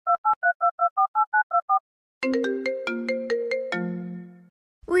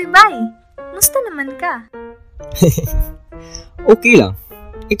Bay, musta naman ka? Okay lang.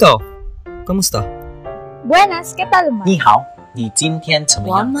 Ikaw, kamusta? Buenas, ¿qué tal, ma? 你好，你今天怎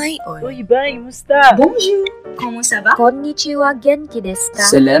么样？ Uy, Bay, musta? Bonjour. Kumusta ba? Konnichiwa, genki desu ka?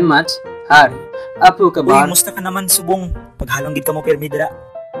 Salamat, Hari. Apo ka Uy, ba? musta ka naman, subong? Paghalanggit ka mo pirmi dira.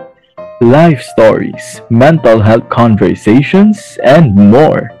 Life stories, mental health conversations, and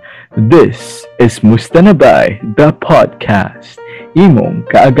more. This is Mustanabay, the podcast. Imong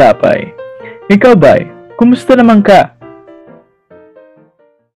kaagapay. Ikaw bay, kumusta naman ka?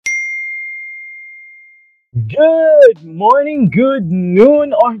 Good morning, good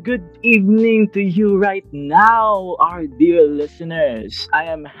noon, or good evening to you right now, our dear listeners.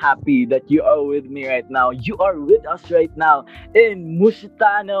 I am happy that you are with me right now. You are with us right now in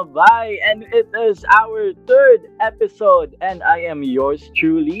Mustana Bay, and it is our third episode. And I am yours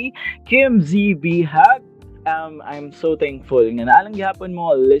truly, Kim Z Bihag. I'm so thankful nga naalang gihapon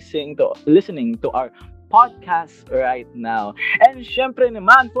mo listening to our podcast right now. And syempre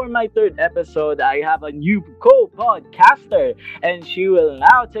naman, for my third episode, I have a new co-podcaster, and she will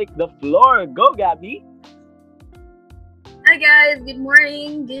now take the floor. Go, Gaby! Hi guys, good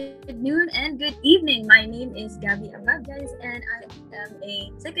morning, good noon, and good evening. My name is Gaby Abab, guys, and I am a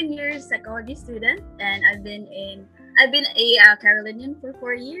second-year psychology student, and I've been a Carolinian for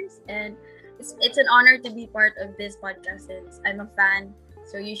 4 years, and it's an honor to be part of this podcast since I'm a fan.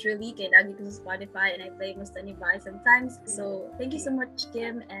 So usually, kay lagi ko sa Spotify and I play Mustani Bay sometimes. So thank you so much,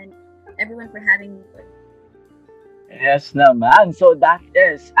 Kim, and everyone for having me. Yes naman. So that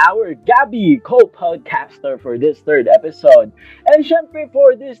is our Gaby, co-podcaster for this third episode. And syempre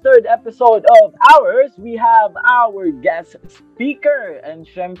for this third episode of ours, we have our guest speaker. And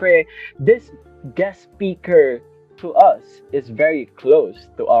syempre, this guest speaker to us is very close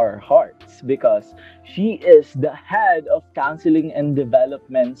to our hearts because she is the head of Counseling and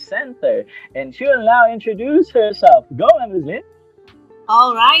Development Center. And she will now introduce herself. Go, Emily.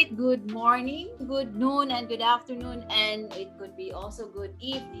 All right, good morning, good noon, and good afternoon, and it could be also good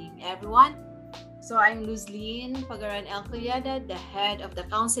evening, everyone. So I'm Luzlene Pagaran Elcuyada, the head of the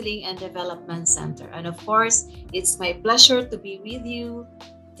Counseling and Development Center. And of course, it's my pleasure to be with you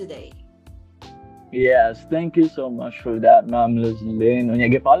today. Yes, thank you so much for that, Ma'am Luzlene.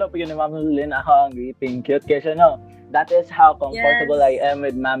 Unya, gi-follow po yun ni Ma'am Luzlene. Ako ang greeting cute kasi no, that is how comfortable I am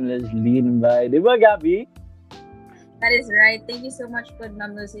with Ma'am Luzlene. Di ba, Gaby? That is right. Thank you so much,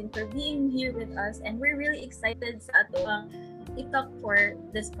 Ma'am Luzlene, for being here with us. And we're really excited sa ato ang i-talk for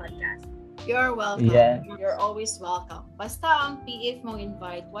this podcast. You're welcome. Yeah. You're always welcome. Basta ang PF mong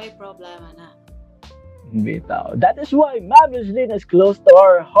invite, why problema na? Bitaw. That is why Ma'am Luzlene is close to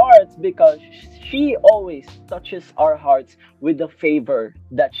our hearts because she always touches our hearts with the favor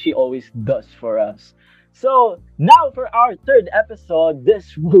that she always does for us. So, now for our third episode,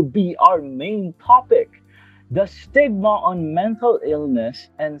 this will be our main topic. The stigma on mental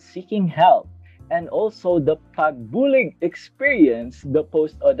illness and seeking help, and also the Pagbulig experience, the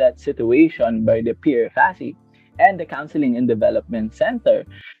post-Odette situation by the peer FASI and the Counseling and Development Center.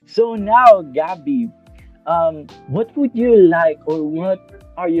 So now, Gaby, what would you like or what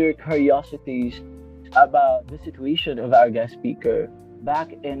are your curiosities about the situation of our guest speaker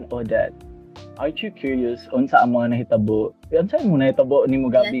back in Odette? Aren't you curious unsa ang mga nahitabo? Unsa ang mga nahitabo nimo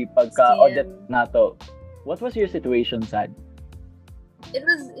Gaby pagka Odette nato? What was your situation, Sad? It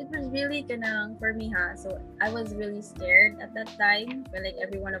was really kanang for me so I was really scared at that time. But like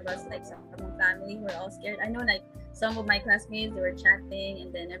every one of us, like some of my family, were all scared. I know like some of my classmates, they were chatting,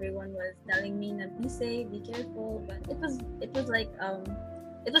 and then everyone was telling me na be safe, be careful. But it was like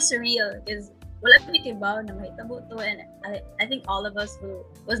it was surreal because wala kami kibaw na mahitabo to, and I think all of us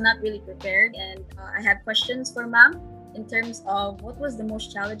was not really prepared. And I have questions for Ma'am in terms of what was the most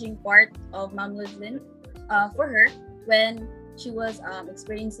challenging part of Ma'am Luzlene for her when she was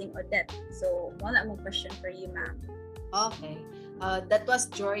experiencing Odette. So, wala mo question for you, Ma'am. Okay. That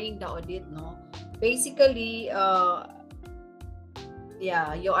was during the audit, no? Basically,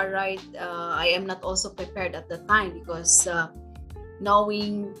 yeah, you are right. I am not also prepared at the time because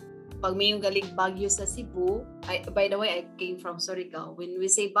knowing pag may yung galing Baguio sa Cebu, by the way, I came from Surigao. When we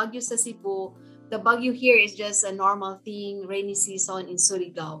say Baguio sa Cebu, the Baguio here is just a normal thing, rainy season in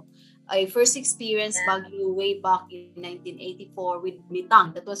Surigao. I first experienced Baguio way back in 1984 with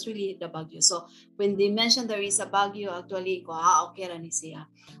Mitang. That was really the Baguio. So when they mentioned there is a Baguio, actually, okay ra ni siya.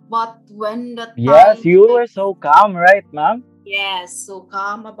 But when that Yes, you were so calm, right, Ma'am? Yes, so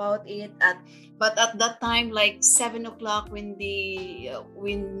calm about it. But at that time, like 7 o'clock, when the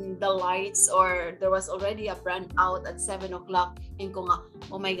lights or there was already a brand out at 7 o'clock, yung ko nga,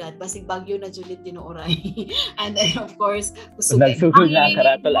 oh my God, basig bagyo na Juliet tinuoray. And then of course, kusog kay Nagsugod na ang hangin.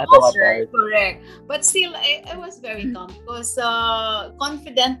 karatol ato Oo, nga part. correct. But still, I was very calm because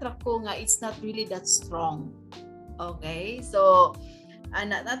confident ra ko nga it's not really that strong. Okay, so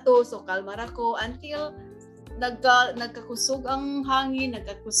ana na to, so kalma ra ko until nagkakusog ang hangin,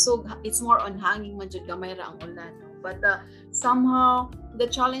 nagkakusog. It's more on hangin man jud gamay ra ang ulan. No? But somehow the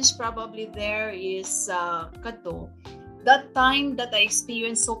challenge probably there is kadto. That time that I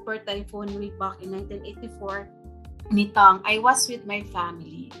experienced super typhoon way back in 1984, nitang I was with my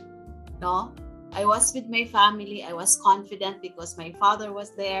family. No? I was with my family. I was confident because my father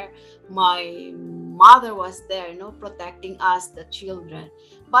was there. My mother was there, protecting us, the children.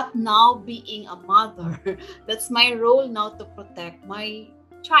 But now being a mother, that's my role now to protect my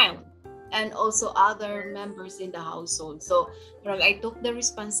child and also other members in the household. So I took the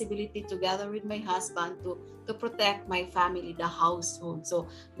responsibility together with my husband to protect my family, the household. So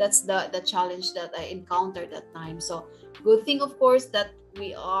that's the challenge that I encountered that time. So good thing, of course, that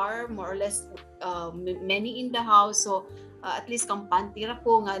we are more or less many in the house. So at least kampante ra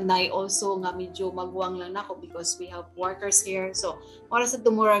ko nga nay also nga medyo magwang lang nako because we have workers here. So para sa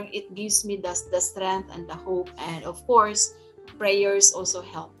tumurag, it gives me the strength and the hope, and of course prayers also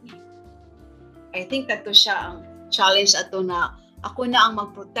help me. I think that to siya ang challenge ato na ako na ang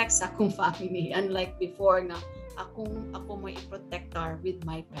mag-protect sa akong family, unlike before na ako may protector with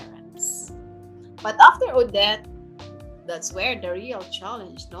my parents. But after Odette, that's where the real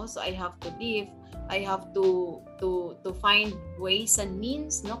challenge, no? So I have to live. I have to find ways and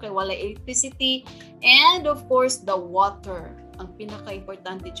means, no? Kay wala electricity, and of course the water. Ang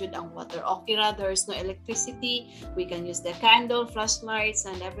pinaka-importante jud ang water. Okay ra, there's no electricity, we can use the candle, flashlights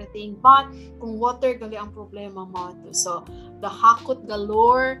and everything, but kung water gali ang problema mo to. So the hakot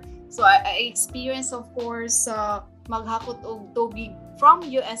galore. So I experienced, of course, maghakot og tubig from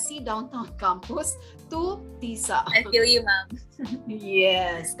USC downtown campus to Tisa. I feel you, ma'am.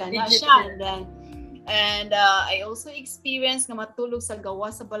 Yes, kana siya. And I also experienced nga matulog sa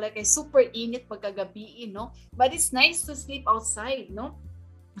gawa sa balay kay super init pagkagabi, no? But it's nice to sleep outside, no?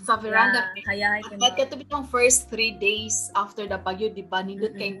 Sa veranda. Yeah, At katubitong first 3 days after the bagyo, di ba?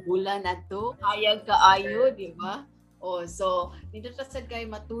 Nindot kay bulan na to. Hayag kaayo, di ba? Oh, so nindot ta sad kay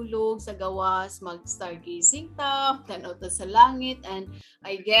matulog sa gawas, mag-stargazing ta, tanaw ta sa langit, and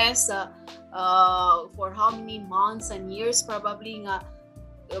I guess for how many months and years probably nga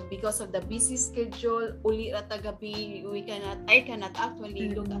because of the busy schedule, uli ra ta gabi, I cannot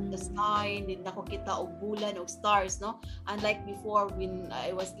actually look at the sky, hindi na ko kita og bulan og stars, no? Unlike before when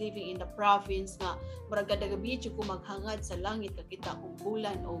I was living in the province nga murag kada gabi jud ko maghangad sa langit kakita og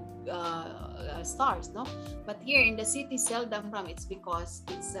bulan og stars, no? But here in the city seldom from, it's because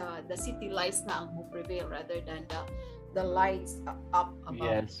it's the city lights na ang mo prevail rather than the lights up above.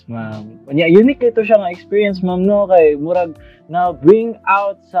 Yes, ma'am. Yeah, unique ito siya nga experience, ma'am, no? Kay murag na bring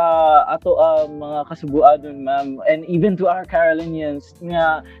out sa ato mga kasubuadon, ma'am, and even to our Carolinians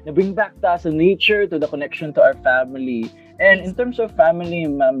nga na bring back ta sa nature, to the connection to our family. And in terms of family,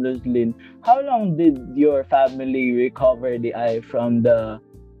 ma'am Roslyn, how long did your family recover the eye from the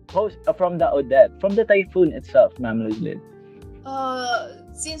Odette, from the typhoon itself, ma'am Roslyn?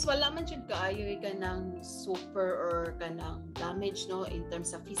 Since wala man jud kaayo kanang super or kanang damage, no, in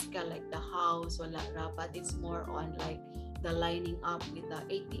terms of physical, like the house wala ra, but it's more on like the lining up with the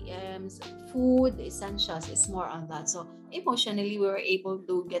ATMs, food, essentials, it's more on that. So emotionally we were able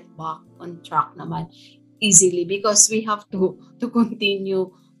to get back on track naman easily because we have to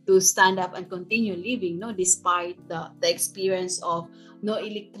continue to stand up and continue living, no, despite the experience of no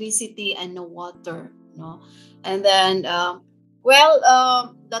electricity and no water, no. And then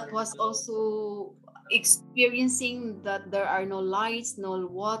that was also experiencing that there are no lights, no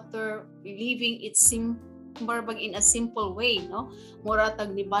water, living it in a simple way, no?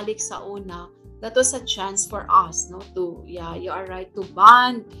 Muratag nibalik sa una. That was a chance for us, no, to, yeah, you are right, to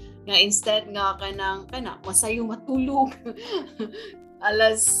bond nga instead nga kana masayo matulog.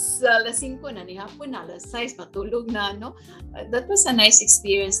 alas 5 na ni hapon na, alas 6 matulog na, no? That was a nice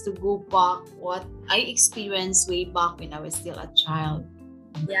experience to go back what I experienced way back when I was still a child.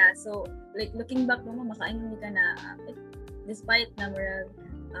 Yeah, so like looking back mo, makaingon ka na despite na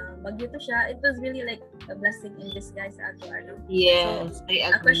bagyo to siya, it was really like a blessing in disguise actually. Yes, so,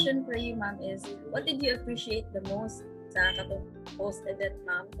 I agree. A question for you, ma'am, is what did you appreciate the most sa katong post-Odette,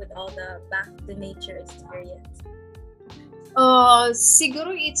 ma'am, with all the back to nature experience?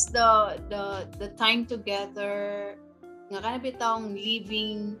 Siguro it's the time together nga kana bitawng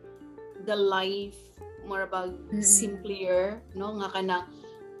living the life more about simpler, no, nga kanang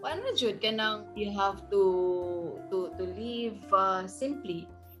paano jud kanang you have to live simply.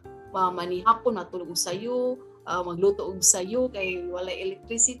 Manihapon natulog sayo, magluto og sayo kay wala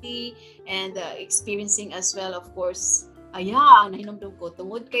electricity, and experiencing as well, of course, nahinumdum ko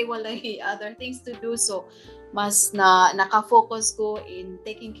tungod kay wala other things to do, so mas naka-focus ko in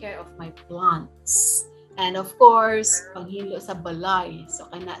taking care of my plants. And of course, panghilo sa balay. So,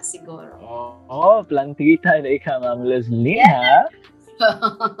 kana siguro. Oh, plantita na ikaw, Ma'am Leslie, ha?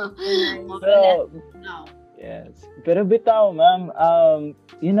 So, now. yes. Pero bitaw, ma'am,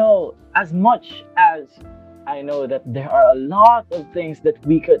 as much as I know that there are a lot of things that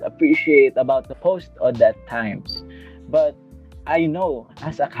we could appreciate about the post-Odette times, but I know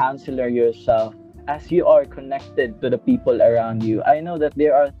as a counselor yourself, as you are connected to the people around you, I know that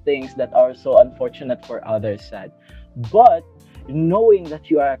there are things that are so unfortunate for others said. But knowing that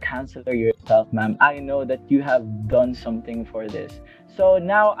you are a counselor yourself, ma'am, I know that you have done something for this. So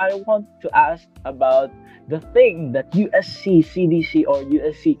now I want to ask about the thing that USC CDC or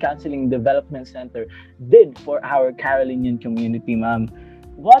USC Counseling Development Center did for our Carolinian community, ma'am.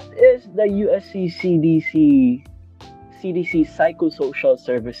 What is the USC CDC psychosocial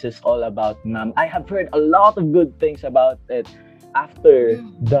services all about, ma'am? I have heard a lot of good things about it after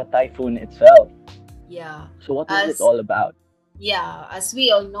the typhoon itself. Yeah. So what is it all about? Yeah, as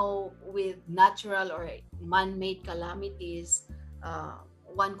we all know, with natural or man-made calamities,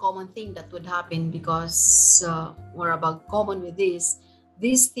 one common thing that would happen, because more about common with these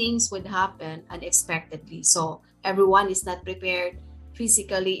things would happen unexpectedly. So everyone is not prepared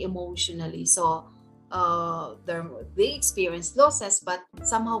physically, emotionally. So they experience losses, but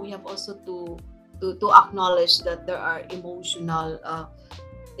somehow we have also to acknowledge that there are emotional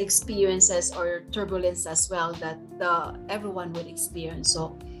experiences or turbulence as well that everyone would experience.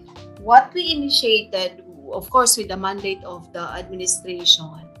 So what we initiated, of course, with the mandate of the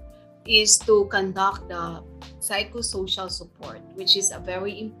administration, is to conduct the psychosocial support, which is a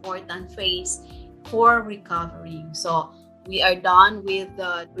very important phase for recovery. So we are done with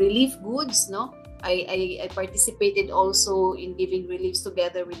the relief goods, no? I participated also in giving reliefs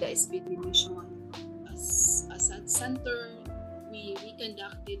together with the SBD mission. As a center, we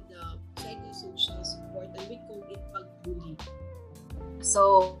conducted the psychosocial support, and we call it Pagbulig.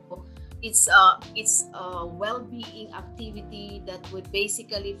 So it's a well-being activity that would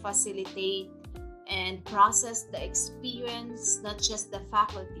basically facilitate and process the experience, not just the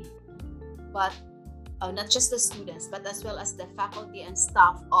faculty, but not just the students, but as well as the faculty and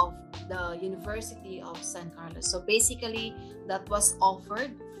staff of the University of San Carlos. So basically, that was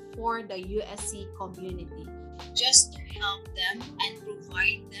offered for the USC community, just to help them and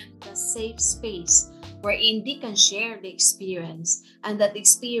provide them the safe space wherein they can share the experience, and that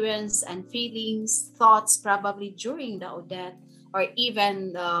experience and feelings, thoughts probably during the Odette or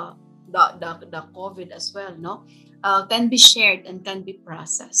even the COVID as well, no, can be shared and can be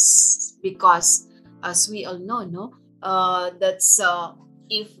processed. Because as we all know, no, that's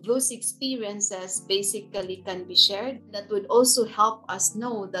if those experiences basically can be shared, that would also help us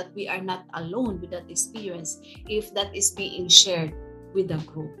know that we are not alone with that experience if that is being shared with the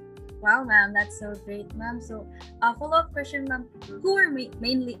group. Wow, ma'am, that's so great, ma'am. So, follow-up question, ma'am. Who are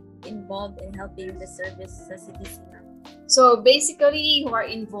mainly involved in helping the service sa CDC, ma'am? So, basically, who are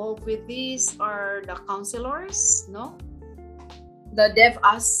involved with this are the counselors, no? The dev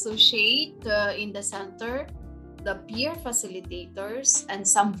associate in the center, the peer facilitators, and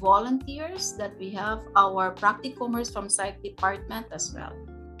some volunteers that we have, our practicumers from psych department as well.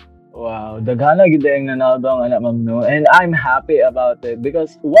 Wow, daghana gid ang nanawdong anak, ma'am, no? And I'm happy about it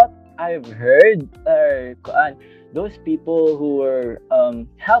because what I've heard are those people who were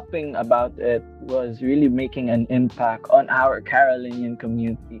helping about it was really making an impact on our Carolinian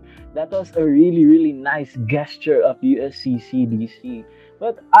community. That was a really, really nice gesture of USC CDC.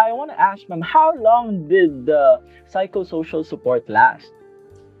 But I want to ask, ma'am, how long did the psychosocial support last?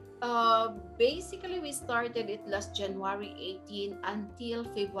 Basically, we started it last January 18 until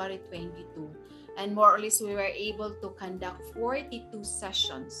February 22. And more or less, we were able to conduct 42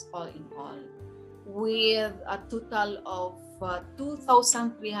 sessions all in all, with a total of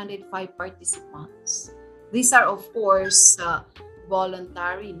 2,305 participants. These are, of course,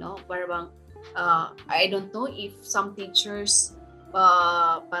 voluntary, no? Parang, I don't know if some teachers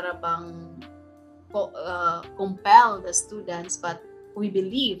compel the students, but we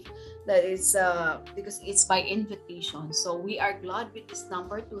believe that it's because it's by invitation. So we are glad with this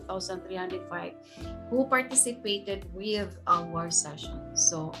number, 2,305, who participated with our session.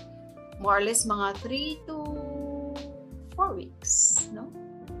 So more or less mga 3 to 4 weeks, no?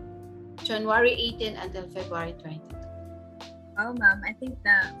 January 18 until February 22. Oh, ma'am, I think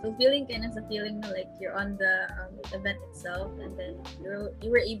that fulfilling kind of a feeling na like you're on the event itself, and then you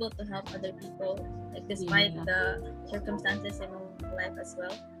were able to help other people, like despite Yeah. the circumstances in life as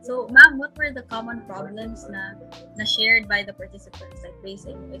well. So, ma'am, what were the common problems na shared by the participants, like based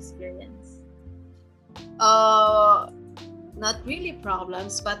on your experience? Not really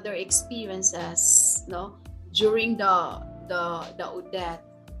problems, but their experiences, no, during the Odette.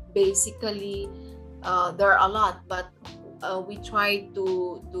 Basically, there are a lot, but we try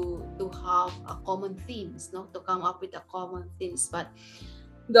to have a common themes, no, to come up with a common themes. But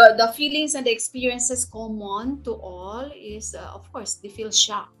the feelings and the experiences common to all is, of course, they feel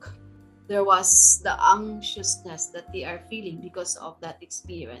shock. There was the anxiousness that they are feeling because of that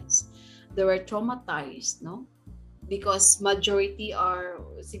experience. They were traumatized, no, because majority are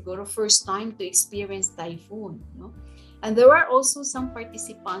siguro first time to experience typhoon, no. And there were also some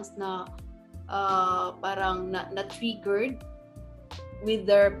participants na parang na triggered with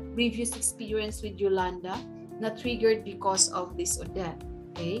their previous experience with Yolanda, na triggered because of this Odette.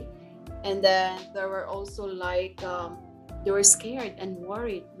 Okay, and then there were also like they were scared and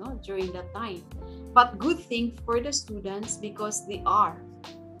worried, no, during that time. But good thing for the students, because you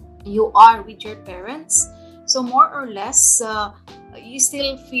are with your parents, so more or less you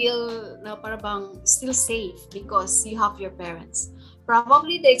still feel na parang still safe because you have your parents.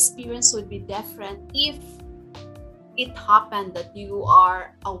 Probably the experience would be different if it happened that you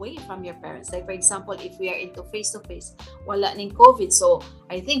are away from your parents. Like for example, if we are into face-to-face, wala ning COVID. So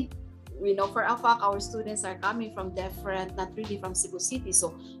I think we know for a fact our students are coming from different, not really from Cebu City.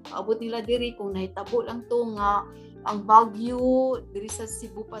 So abot nila diri kung nahitabo lang to nga ang Baguio, diri sa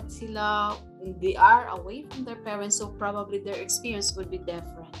Cebu pat sila, they are away from their parents, so probably their experience would be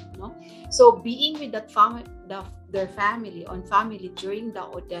different, no? So being with that family, their family during the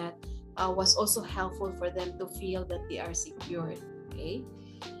Odette was also helpful for them to feel that they are secured, okay?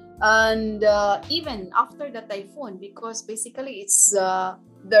 And even after the typhoon, because basically it's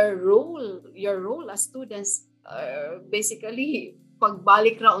your role as students, basically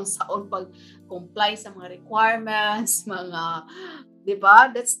pagbalik raon saon pag-comply sa mga requirements, mga, di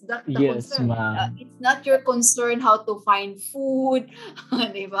ba? That's the Yes, concern. ma'am. It's not your concern how to find food,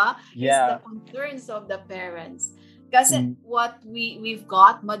 di ba? It's Yeah. the concerns of the parents. Kasi what we've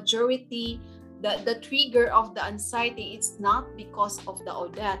got, majority, the trigger of the anxiety, it's not because of the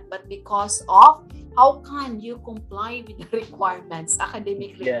Odette, but because of how can you comply with the requirements,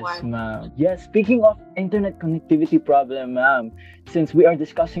 academic Yes, requirements. ma'am. Yes, speaking of internet connectivity problem, ma'am, since we are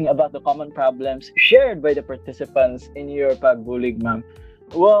discussing about the common problems shared by the participants in your Pagbulig, ma'am,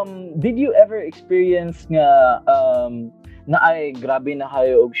 did you ever experience nga na ay grabe na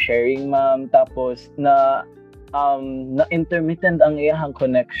kayo og sharing, ma'am, tapos na intermittent ang iyang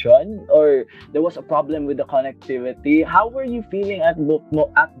connection, or there was a problem with the connectivity? How were you feeling at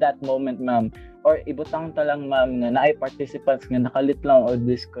that moment, ma'am? Or ibutang ta lang, ma'am, nga naay participants nga nakalit lang o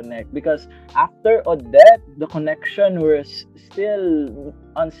disconnect? Because after Odette, the connection was still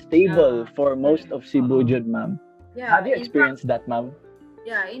unstable for most of Cebu, jud, ma'am. Yeah, Have you in experienced that, ma'am?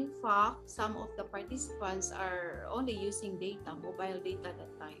 Yeah, in fact, some of the participants are only using mobile data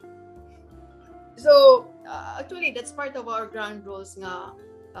that time. So, actually, that's part of our ground rules nga,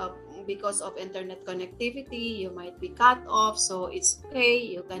 because of internet connectivity, you might be cut off. So, it's okay.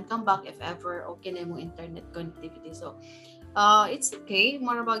 You can come back if ever okay na mo internet connectivity. So, it's okay.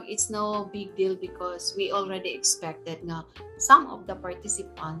 Marabag, it's no big deal because we already expected nga some of the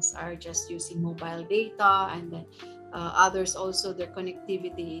participants are just using mobile data, and then others also, their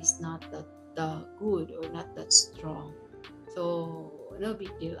connectivity is not that good or not that strong. So, no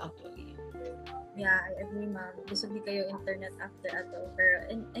big deal actually. Yeah, I agree, ma'am. Gusto di kayo internet after ato. Pero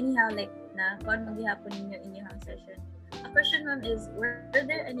anyhow, like na kung mag-ihapon ninyo inyong session. A question, ma'am, is were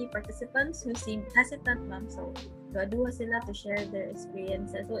there any participants who seemed hesitant, ma'am? So, gaduha sila to share their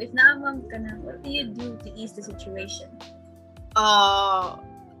experiences. So, if na, ma'am, what do you do to ease the situation?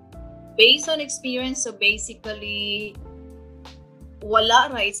 Based on experience, so basically, wala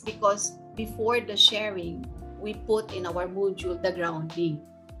rights, because before the sharing, we put in our module the grounding.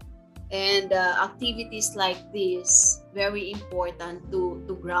 And activities like this, very important to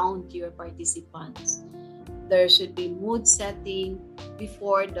ground your participants. There should be mood setting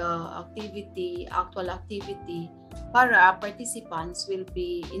before the actual activity, para participants will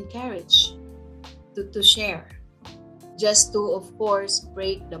be encouraged to share, just to, of course,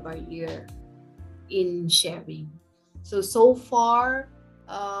 break the barrier in sharing. So far,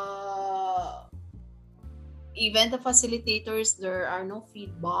 even the facilitators, there are no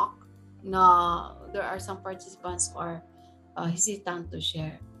feedback. There are some participants who are hesitant to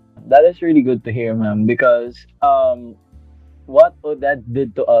share. That is really good to hear, ma'am, because what Odette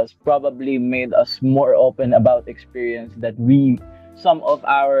did to us probably made us more open about experience that some of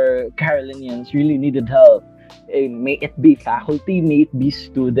our Carolinians, really needed help. May it be faculty, may it be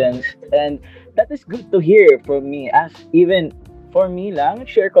students, and that is good to hear from me. As even for me lang,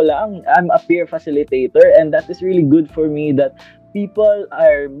 share ko lang, I'm a peer facilitator, and that is really good for me that people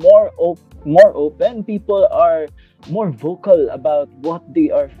are more open. People are more vocal about what they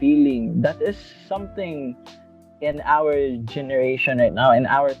are feeling. That is something in our generation right now, in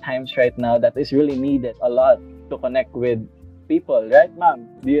our times right now, that is really needed a lot to connect with people, right, ma'am?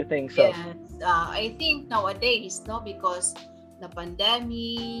 Do you think so? Yes, I think nowadays, no, because the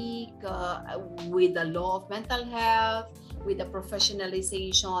pandemic, with the law of mental health, with the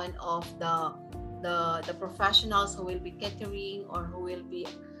professionalization of the professionals who will be catering or who will be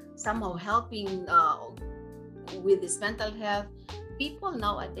somehow helping with this mental health, people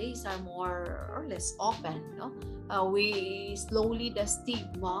nowadays are more or less open, no? We slowly, the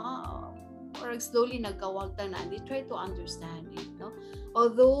stigma, or slowly nagkawagtan na, they try to understand it, no?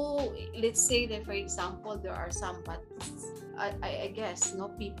 Although, let's say that, for example, there are some, but I guess, no,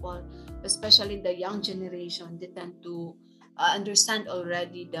 people, especially the young generation, they tend to understand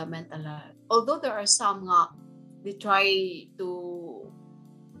already the mental health. Although there are some they try to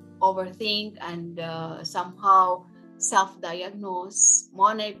overthink and somehow self-diagnose,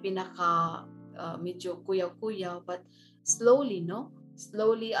 mo na pinaka medyo kuyaw-kuyaw, but slowly, no?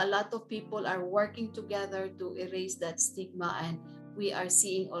 Slowly, a lot of people are working together to erase that stigma, and we are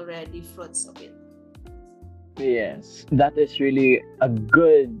seeing already fruits of it. Yes, that is really a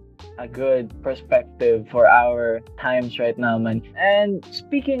good perspective for our times right now, man. And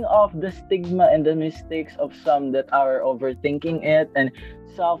speaking of the stigma and the mistakes of some that are overthinking it and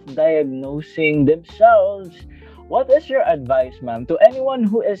self-diagnosing themselves, what is your advice, ma'am, to anyone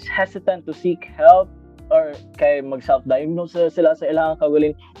who is hesitant to seek help or kay mag-self-diagnose sila sa ilang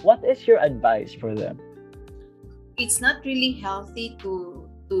kagaling? What is your advice for them? It's not really healthy to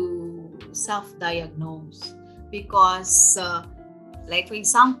self-diagnose because like for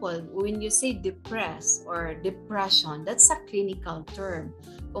example, when you say depressed or depression, that's a clinical term.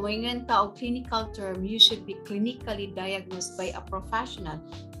 Kung mayroon tao clinical term, you should be clinically diagnosed by a professional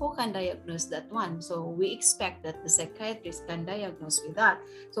who can diagnose that one. So we expect that the psychiatrist can diagnose with that.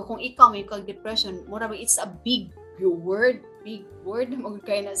 So kung ikaw may depression, it's a big word na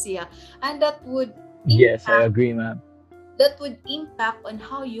magkaya na siya, and that would Yes, I agree, ma'am. That would impact on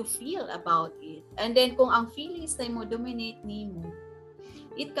how you feel about it. And then kung ang feelings na mo dominate nimo,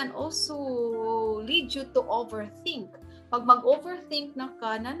 it can also lead you to overthink. Pag mag-overthink na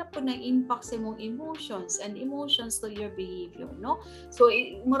ka, po na impact sa mong emotions and emotions to your behavior, no? So,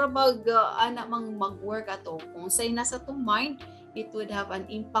 marabag anak mang mag-work ato. Kung say nasa tong mind, it would have an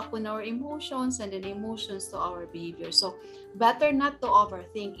impact on our emotions and then emotions to our behavior. So, better not to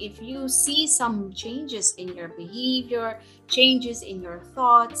overthink. If you see some changes in your behavior, changes in your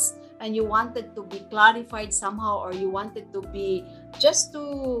thoughts, and you wanted to be clarified somehow, or you wanted to be just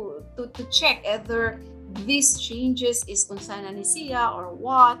to check whether these changes is kung saan na ni siya or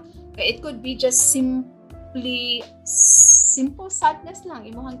what. It could be just simple sadness lang,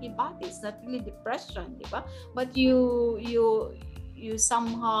 imuhang gibati. It's not really depression, di ba? But you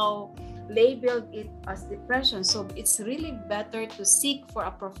somehow labeled it as depression. So it's really better to seek for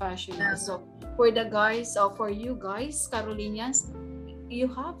a professional. So for the guys, or for you guys, Carolinians,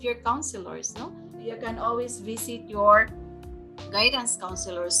 you have your counselors, no? You can always visit your guidance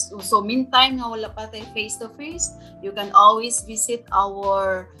counselors. So meantime nga wala pa tayo face-to-face, you can always visit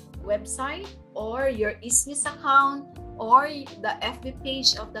our website or your ISMIS account or the FB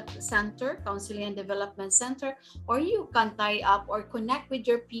page of the center, Counseling and Development Center, or you can tie up or connect with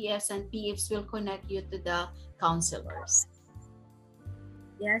your PFs, and PFs will connect you to the counselors.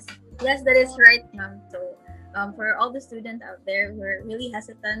 Yes, that is right, ma'am. So for all the students out there who are really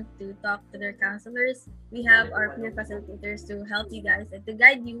hesitant to talk to their counselors, we have our peer facilitators to help you guys and to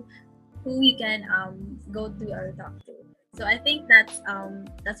guide you who you can go to or talk to. So I think that's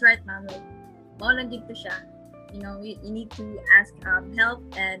right, ma'am. Like, mo lang dito siya. You know, you need to ask help,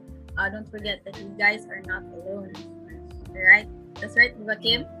 and don't forget that you guys are not alone. Alright? That's right, diba,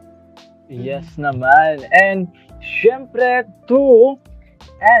 Kim? Yes naman. And syempre, to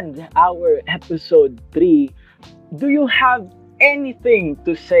end our episode 3, do you have anything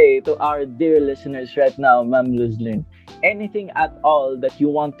to say to our dear listeners right now, Ma'am Luzlin? Anything at all that you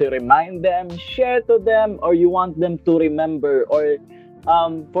want to remind them, share to them, or you want them to remember, or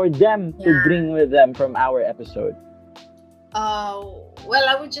for them to bring with them from our episode? Well,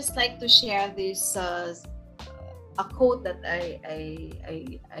 I would just like to share this a quote that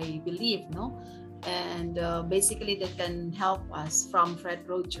I believe, no, and basically that can help us from Fred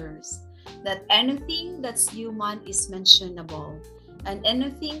Rogers, that anything that's human is mentionable, and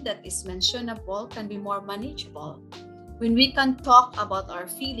anything that is mentionable can be more manageable. When we can talk about our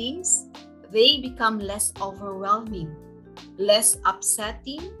feelings, they become less overwhelming, less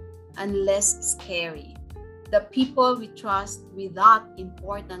upsetting, and less scary. The people we trust with that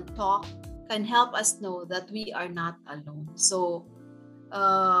important talk can help us know that we are not alone. So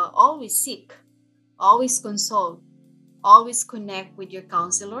always seek, always consult, always connect with your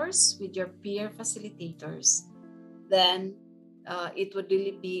counselors, with your peer facilitators. Then it would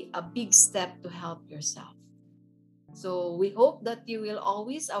really be a big step to help yourself. So we hope that you will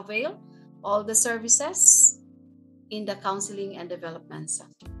always avail all the services in the Counseling and Development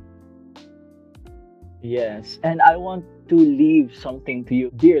Center. Yes, and I want to leave something to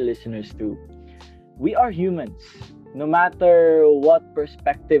you, dear listeners, too. We are humans. No matter what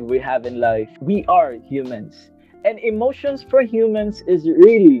perspective we have in life, we are humans. And emotions for humans is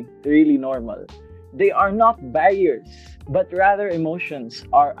really, really normal. They are not barriers, but rather emotions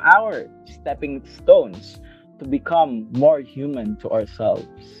are our stepping stones to become more human to ourselves.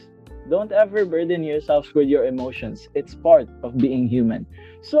 Don't ever burden yourselves with your emotions. It's part of being human.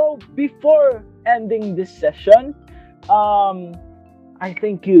 So before ending this session, I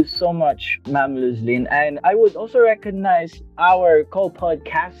thank you so much, Ma'am Luzlin. And I would also recognize our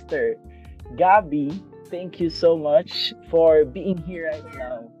co-podcaster, Gaby. Thank you so much for being here right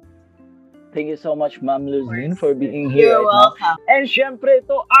now. Thank you so much, Ma'am Luzlin, for being here You're right now. welcome. And syempre,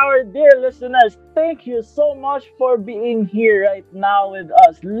 to our dear listeners, thank you so much for being here right now with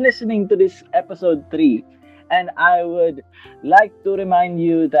us, listening to this episode 3. And I would like to remind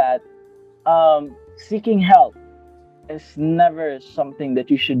you that seeking help is never something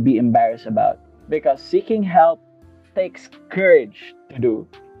that you should be embarrassed about, because seeking help takes courage to do.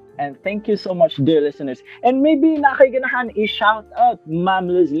 And thank you so much, dear listeners. And maybe nakikiganahan i-shout out Ma'am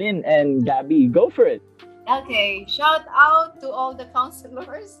Luzlin and Gaby. Go for it. Okay, shout out to all the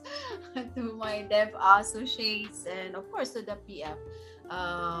counselors, to my dev associates, and of course to the PF.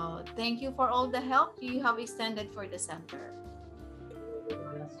 Thank you for all the help you have extended for the center.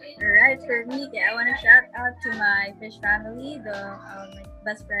 Alright, for me, I want to shout out to my fish family, my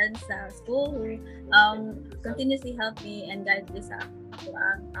best friends sa school who continuously help me and guide me sa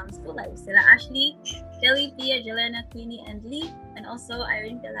school life. Sila Ashley, Kelly, Pia, Jelena, Queenie, and Lee, and also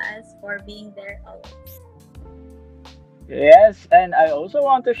Irene Pelaez for being there always. Yes, and I also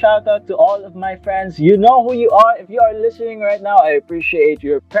want to shout out to all of my friends. You know who you are. If you are listening right now, I appreciate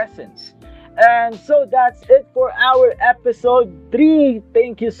your presence. And so that's it for our episode 3.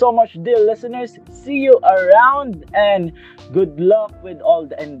 Thank you so much, dear listeners. See you around, and good luck with all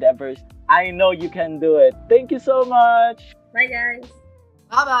the endeavors. I know you can do it. Thank you so much. Bye, guys.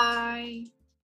 Bye-bye.